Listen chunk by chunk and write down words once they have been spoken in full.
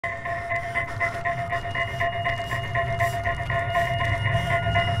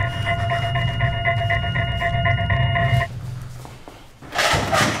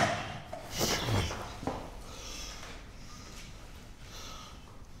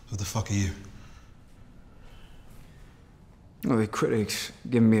Who the fuck are you? Well, the critics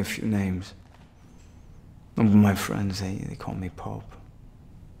give me a few names. Some of my friends, they call me Pope.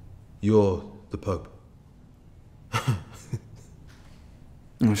 You're the Pope.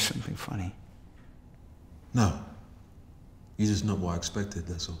 It was something funny. No. You're just not what I expected,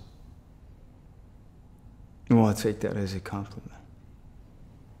 that's all. Well, I'll take that as a compliment.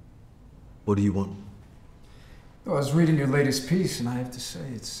 What do you want? Well, I was reading your latest piece, and I have to say,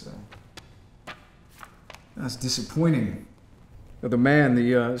 that's disappointing. The man,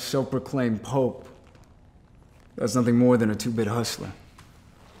 the self-proclaimed Pope, that's nothing more than a two-bit hustler.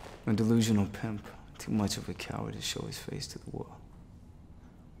 A delusional pimp. Too much of a coward to show his face to the world.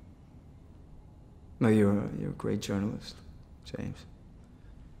 No, you're a great journalist, James.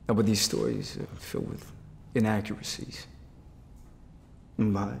 Now, but these stories are filled with inaccuracies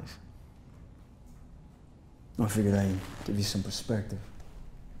and lies. I figured I'd give you some perspective.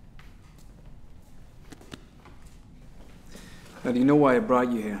 Now, do you know why I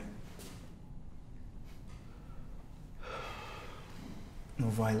brought you here? No,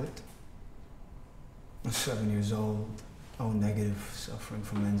 Violet. I'm 7 years old, O negative, suffering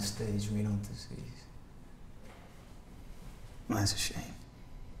from end-stage renal disease. Well, that's a shame.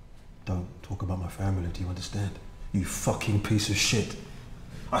 Don't talk about my family, do you understand? You fucking piece of shit.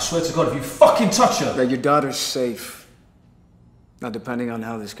 I swear to God, if you fucking touch her... That your daughter's safe. Now, depending on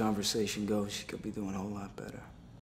how this conversation goes, she could be doing a whole lot better.